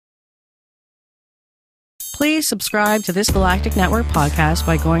Please subscribe to this Galactic Network podcast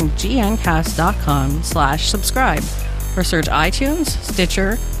by going to gncast.com/subscribe or search iTunes,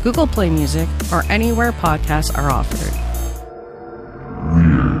 Stitcher, Google Play Music, or anywhere podcasts are offered.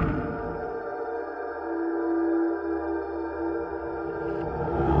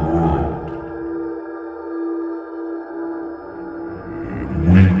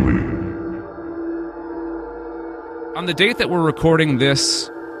 On the date that we're recording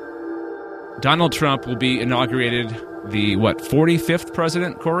this, Donald Trump will be inaugurated the, 45th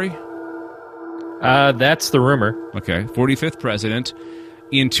president, Corey? That's the rumor. Okay, 45th president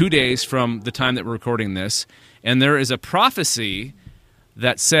in 2 days from the time that we're recording this. And there is a prophecy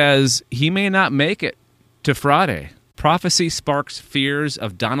that says he may not make it to Friday. Prophecy sparks fears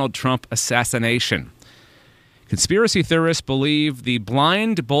of Donald Trump assassination. Conspiracy theorists believe the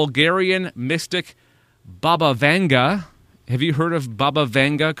blind Bulgarian mystic Baba Vanga. Have you heard of Baba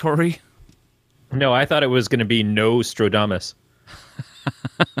Vanga, Corey? No, I thought it was going to be Nostradamus.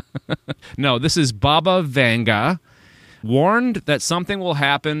 No, this is Baba Vanga, warned that something will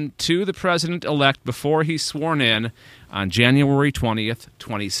happen to the president-elect before he's sworn in on January 20th,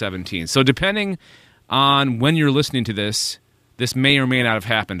 2017. So depending on when you're listening to this, this may or may not have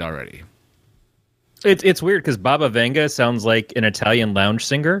happened already. It's weird because Baba Vanga sounds like an Italian lounge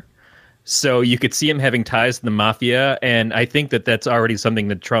singer. So you could see him having ties to the mafia, and I think that that's already something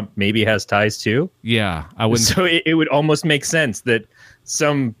that Trump maybe has ties to. Yeah, I wouldn't. So it would almost make sense that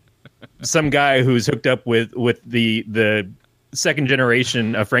some guy who's hooked up with the second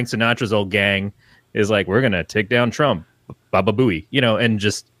generation of Frank Sinatra's old gang is like, we're gonna take down Trump, Baba Booey, and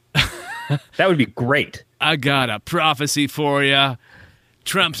just that would be great. I got a prophecy for you.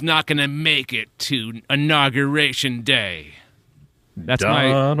 Trump's not gonna make it to Inauguration Day. That's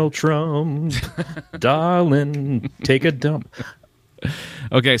Donald Trump, darling, take a dump.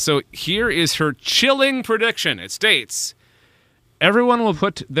 Okay, so here is her chilling prediction. It states, everyone will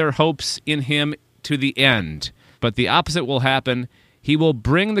put their hopes in him to the end, but the opposite will happen. He will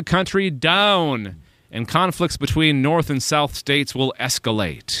bring the country down, and conflicts between North and South states will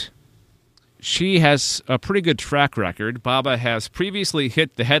escalate. She has a pretty good track record. Baba has previously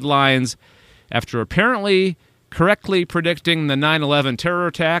hit the headlines after apparently correctly predicting the 9/11 terror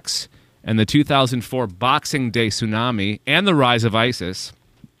attacks and the 2004 Boxing Day tsunami and the rise of ISIS.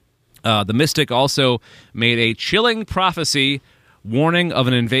 The mystic also made a chilling prophecy warning of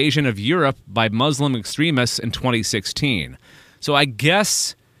an invasion of Europe by Muslim extremists in 2016. So I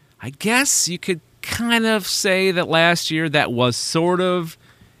guess you could kind of say that last year that was sort of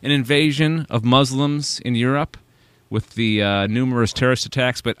an invasion of Muslims in Europe with the numerous terrorist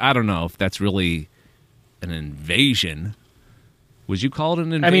attacks, but I don't know if that's really an invasion. Would you call it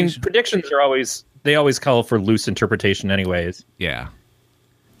an invasion? I mean, predictions are always call for loose interpretation anyways. Yeah.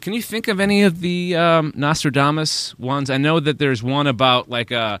 Can you think of any of the Nostradamus ones? I know that there's one about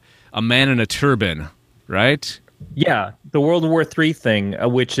like a man in a turban, right? Yeah, the World War III thing,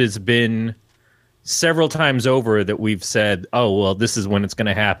 which has been several times over that we've said, oh, well, this is when it's going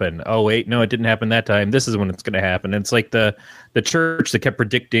to happen. Oh, wait, no, it didn't happen that time. This is when it's going to happen. And it's like the church that kept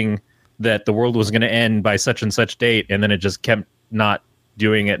predicting that the world was going to end by such and such date, and then it just kept not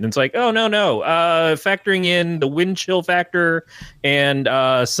doing it. And it's like, oh, no. Factoring in the wind chill factor and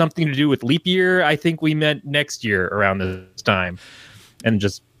something to do with leap year, I think we meant next year around this time. And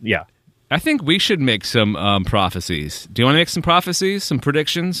just, yeah. I think we should make some prophecies. Do you want to make some prophecies, some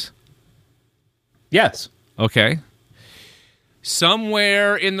predictions? Yes. Okay.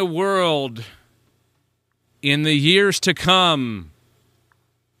 Somewhere in the world, in the years to come,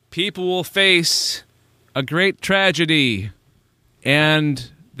 people will face a great tragedy, and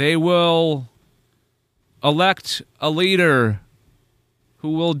they will elect a leader who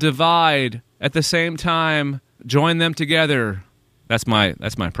will divide at the same time, join them together. That's my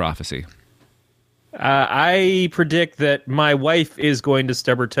prophecy. I predict that my wife is going to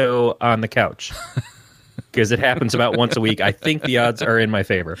stub her toe on the couch because it happens about once a week. I think the odds are in my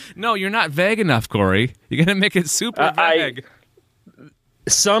favor. No, you're not vague enough, Corey. You're going to make it super vague.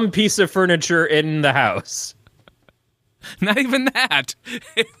 Some piece of furniture in the house. Not even that.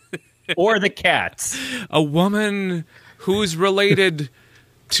 Or the cats. A woman who's related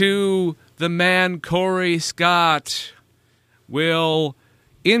to the man Corey Scott will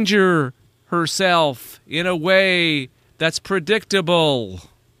injure herself in a way that's predictable.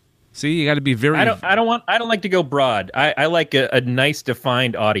 See, you got to be very. I don't like to go broad. I like a nice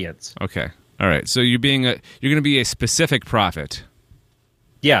defined audience. Okay, all right. So you're going to be a specific prophet.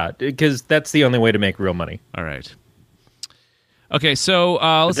 Yeah, because that's the only way to make real money. All right. Okay, so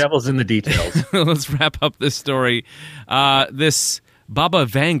the devil's in the details. Let's wrap up this story. This Baba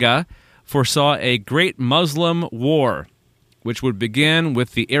Vanga foresaw a great Muslim war, which would begin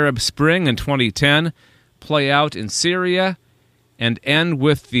with the Arab Spring in 2010, play out in Syria, and end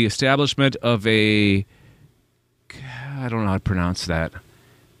with the establishment of I don't know how to pronounce that,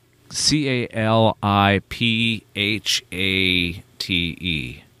 Calipate.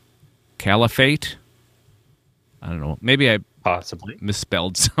 Caliphate? I don't know. Maybe I Possibly.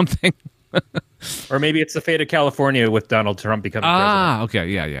 misspelled something. Or maybe it's the fate of California with Donald Trump becoming president. Okay,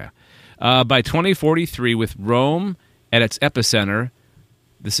 yeah. By 2043, with Rome at its epicenter,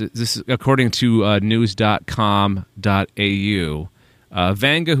 this is according to news.com.au.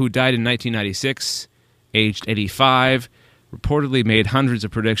 Vanga, who died in 1996, aged 85, reportedly made hundreds of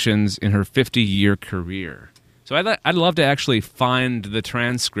predictions in her 50-year career. So I'd love to actually find the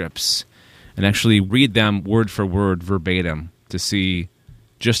transcripts and actually read them word for word, verbatim, to see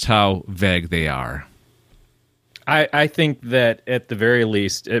just how vague they are. I think that at the very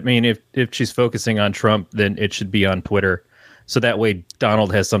least, I mean, if she's focusing on Trump, then it should be on Twitter. So that way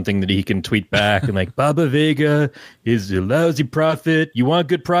Donald has something that he can tweet back and like, Baba Vega is a lousy prophet. You want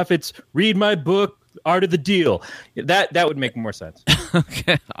good prophets? Read my book, Art of the Deal. That would make more sense.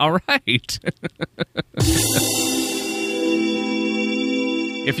 Okay, all right.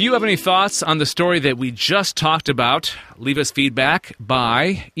 If you have any thoughts on the story that we just talked about, leave us feedback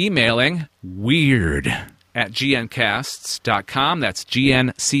by emailing weird@gncasts.com. That's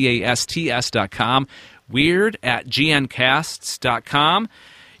GNCASTS.com. Weird@gncasts.com.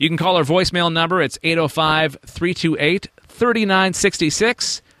 You can call our voicemail number. It's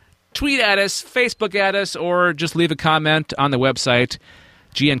 805-328-3966. Tweet at us, Facebook at us, or just leave a comment on the website,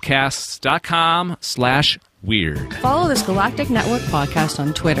 gncasts.com/weird. Follow this Galactic Network podcast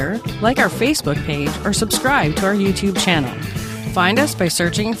on Twitter, like our Facebook page, or subscribe to our YouTube channel. Find us by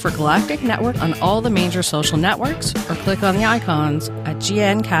searching for Galactic Network on all the major social networks, or click on the icons at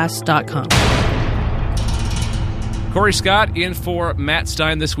gncast.com. Corey Scott in for Matt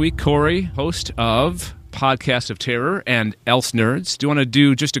Stein this week. Corey, host of Podcast of Terror and Else Nerds. Do you want to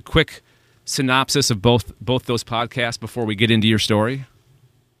do just a quick synopsis of both those podcasts before we get into your story?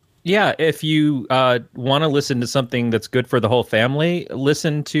 Yeah, if you want to listen to something that's good for the whole family,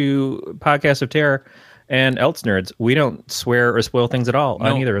 listen to Podcast of Terror and Else Nerds. We don't swear or spoil things at all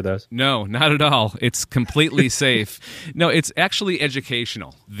on either of those. No, not at all. It's completely safe. No, it's actually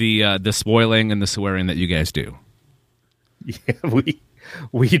educational, the spoiling and the swearing that you guys do. Yeah,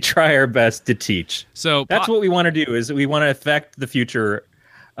 we try our best to teach. So that's what we want to do, is we want to affect the future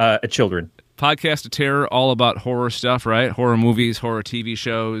children. Podcast of Terror, all about horror stuff, right? Horror movies, horror TV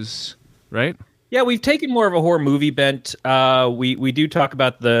shows, right? Yeah, we've taken more of a horror movie bent. We do talk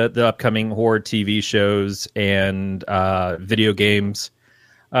about the upcoming horror TV shows and video games.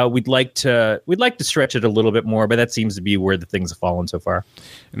 We'd like to stretch it a little bit more, but that seems to be where the things have fallen so far.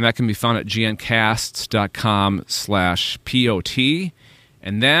 And that can be found at gncasts.com/POT.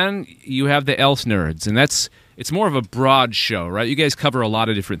 And then you have the Else Nerds, and it's more of a broad show, right? You guys cover a lot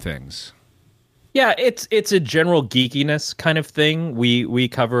of different things. Yeah, it's a general geekiness kind of thing. We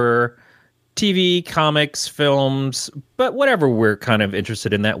cover TV, comics, films, but whatever we're kind of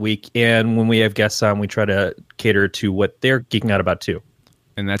interested in that week. And when we have guests on, we try to cater to what they're geeking out about too.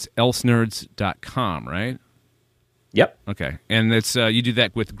 And that's elsenerds.com, right? Yep. Okay. And it's you do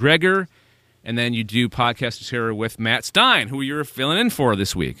that with Gregor, and then you do Podcast of Terror with Matt Stein, who you're filling in for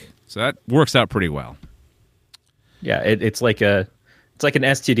this week. So that works out pretty well. Yeah, it's like an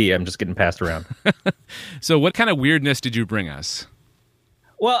STD. I'm just getting passed around. So what kind of weirdness did you bring us?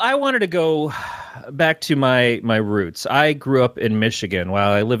 Well, I wanted to go back to my roots. I grew up in Michigan.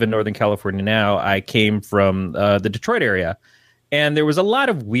 While I live in Northern California now, I came from the Detroit area. And there was a lot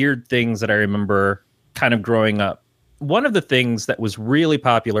of weird things that I remember kind of growing up. One of the things that was really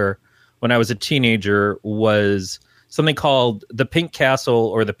popular when I was a teenager was something called the Pink Castle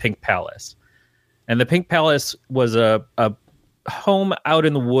or the Pink Palace. And the Pink Palace was a home out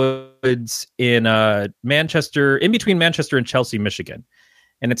in the woods in Manchester, in between Manchester and Chelsea, Michigan.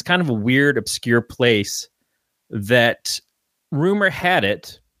 And it's kind of a weird, obscure place that, rumor had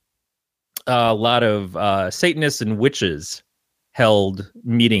it, a lot of Satanists and witches held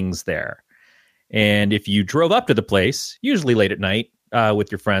meetings there. And if you drove up to the place, usually late at night with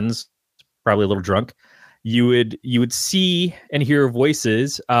your friends, probably a little drunk, you would see and hear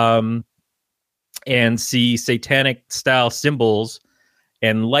voices and see satanic style symbols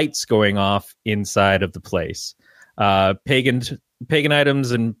and lights going off inside of the place. Pagan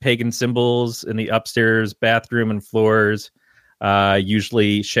items and pagan symbols in the upstairs bathroom and floors,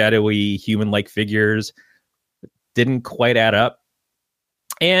 usually shadowy human-like figures. Didn't quite add up.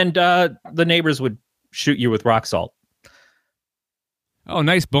 And the neighbors would shoot you with rock salt. Oh,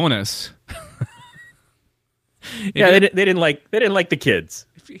 nice bonus. Yeah, they didn't like the kids.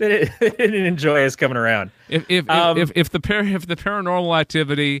 They didn't enjoy us coming around. If the paranormal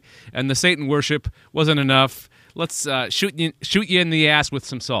activity and the Satan worship wasn't enough, let's shoot you in the ass with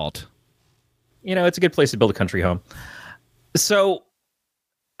some salt. It's a good place to build a country home. So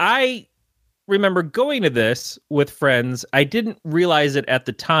I remember going to this with friends. I didn't realize it at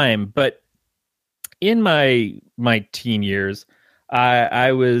the time, but in my teen years,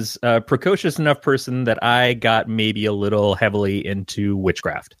 I was a precocious enough person that I got maybe a little heavily into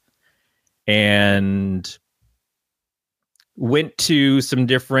witchcraft and went to some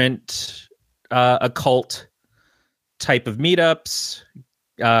different occult type of meetups,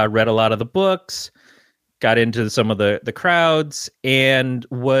 read a lot of the books, got into some of the crowds, and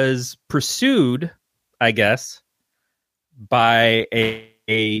was pursued, I guess, by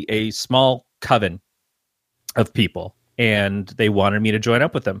a small coven of people. And they wanted me to join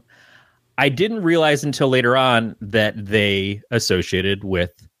up with them. I didn't realize until later on that they associated with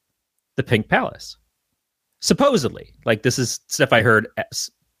the Pink Palace. Supposedly. Like, this is stuff I heard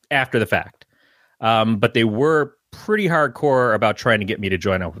after the fact. But they were pretty hardcore about trying to get me to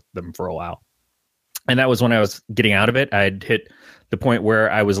join up with them for a while. And that was when I was getting out of it. I'd hit the point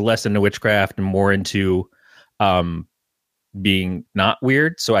where I was less into witchcraft and more into being not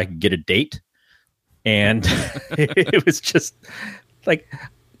weird so I could get a date. And it was just like,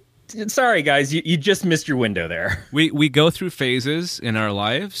 sorry, guys, you just missed your window there. We go through phases in our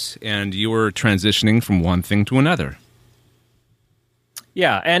lives, and you were transitioning from one thing to another.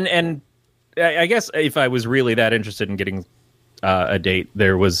 Yeah, and I guess if I was really that interested in getting a date,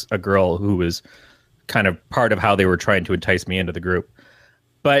 there was a girl who was kind of part of how they were trying to entice me into the group.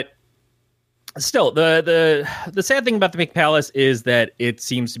 But still, the sad thing about the Pink Palace is that it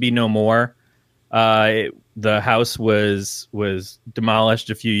seems to be no more. The house was demolished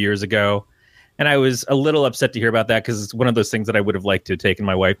a few years ago, and I was a little upset to hear about that because it's one of those things that I would have liked to have taken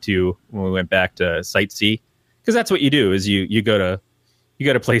my wife to when we went back to sightsee. Because that's what you do is you go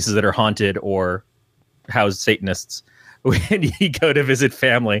to places that are haunted or house Satanists when you go to visit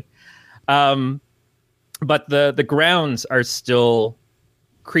family. But the grounds are still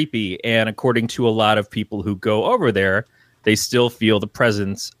creepy, and according to a lot of people who go over there, they still feel the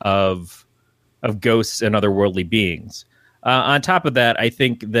presence of ghosts and otherworldly beings. On top of that, I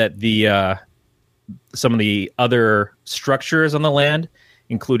think that the some of the other structures on the land,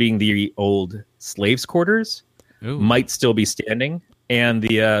 including the old slaves' quarters, might still be standing, and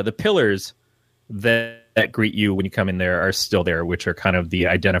the pillars that greet you when you come in there are still there, which are kind of the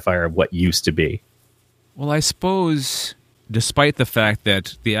identifier of what used to be. Well, I suppose, despite the fact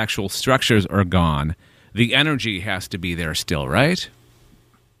that the actual structures are gone, the energy has to be there still, right?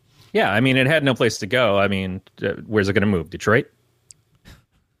 Yeah, I mean, it had no place to go. I mean, where's it going to move? Detroit?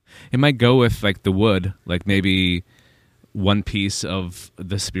 It might go with, like, the wood. Like, maybe one piece of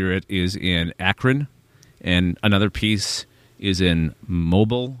the spirit is in Akron, and another piece is in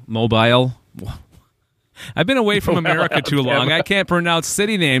Mobile. I've been away from America too long. I can't pronounce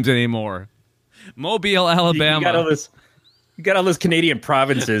city names anymore. Mobile, Alabama. You got all those Canadian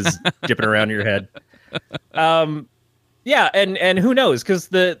provinces dipping around your head. Yeah, and who knows? Because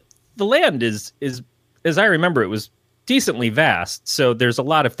the land is, as I remember, it was decently vast. So there's a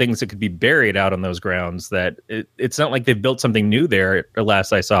lot of things that could be buried out on those grounds that it's not like they've built something new there, or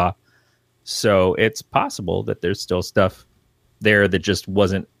last I saw. So it's possible that there's still stuff there that just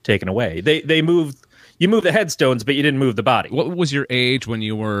wasn't taken away. You moved the headstones, but you didn't move the body. What was your age when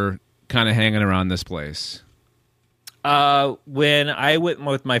you were kind of hanging around this place? When I went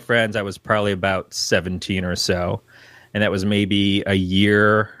with my friends, I was probably about 17 or so. And that was maybe a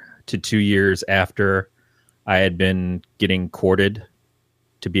year to 2 years after I had been getting courted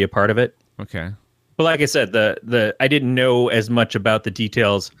to be a part of it. Okay. But like I said, I didn't know as much about the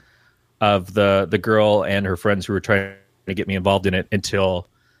details of the girl and her friends who were trying to get me involved in it until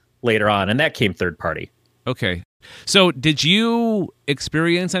later on. And that came third party. Okay. So did you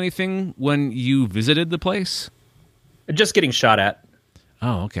experience anything when you visited the place? Just getting shot at.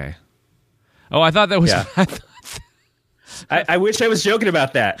 Oh, okay. Oh, I thought that was... Yeah. I wish I was joking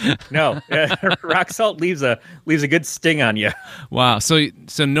about that. No, rock salt leaves a good sting on you. Wow. So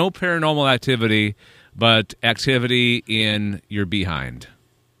no paranormal activity, but activity in your behind.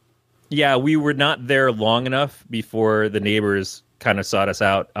 Yeah, we were not there long enough before the neighbors kind of sought us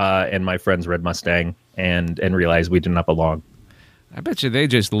out, and my friend's red Mustang, and realized we did not belong. I bet you they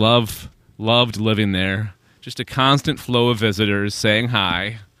just loved living there. Just a constant flow of visitors saying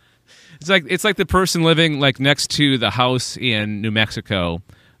hi. It's like the person living like next to the house in New Mexico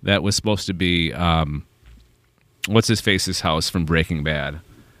that was supposed to be what's his face's house from Breaking Bad.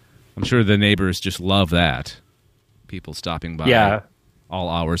 I'm sure the neighbors just love that. People stopping by Yeah. all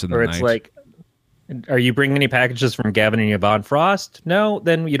hours of the Or night. it's like, are you bringing any packages from Gavin and Yvonne Frost? No,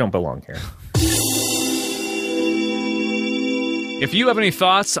 then you don't belong here. If you have any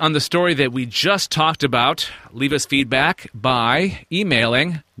thoughts on the story that we just talked about, leave us feedback by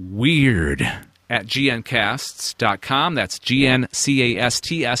emailing weird@gncasts.com. That's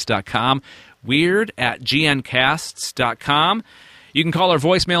GNCASTS.com. Weird@gncasts.com. You can call our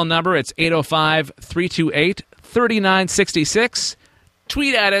voicemail number. It's 805-328-3966.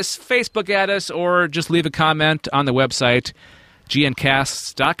 Tweet at us, Facebook at us, or just leave a comment on the website,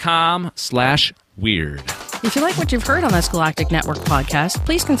 gncasts.com/weird. If you like what you've heard on this Galactic Network podcast,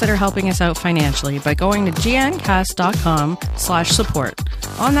 please consider helping us out financially by going to gncast.com/support.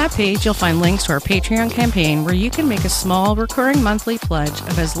 On that page, you'll find links to our Patreon campaign where you can make a small recurring monthly pledge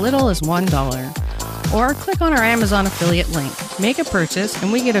of as little as $1. Or click on our Amazon affiliate link, make a purchase,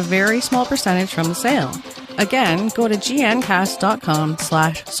 and we get a very small percentage from the sale. Again, go to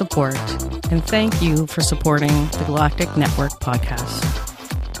gncast.com/support. And thank you for supporting the Galactic Network podcast.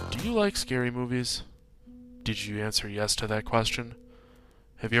 Do you like scary movies? Did you answer yes to that question?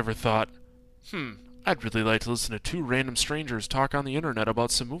 Have you ever thought, I'd really like to listen to two random strangers talk on the internet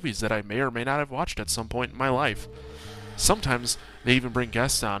about some movies that I may or may not have watched at some point in my life? Sometimes they even bring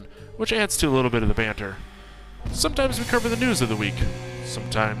guests on, which adds to a little bit of the banter. Sometimes we cover the news of the week.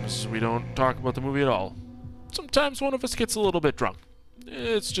 Sometimes we don't talk about the movie at all. Sometimes one of us gets a little bit drunk.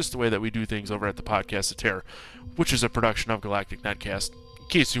 It's just the way that we do things over at the Podcast of Terror, which is a production of Galactic Netcast, in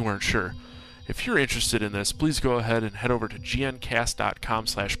case you weren't sure. If you're interested in this, please go ahead and head over to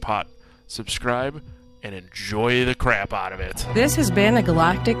gncast.com/pot. Subscribe and enjoy the crap out of it. This has been a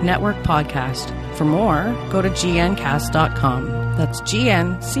Galactic Network podcast. For more, go to gncast.com. That's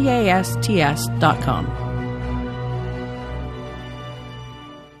gncast.com.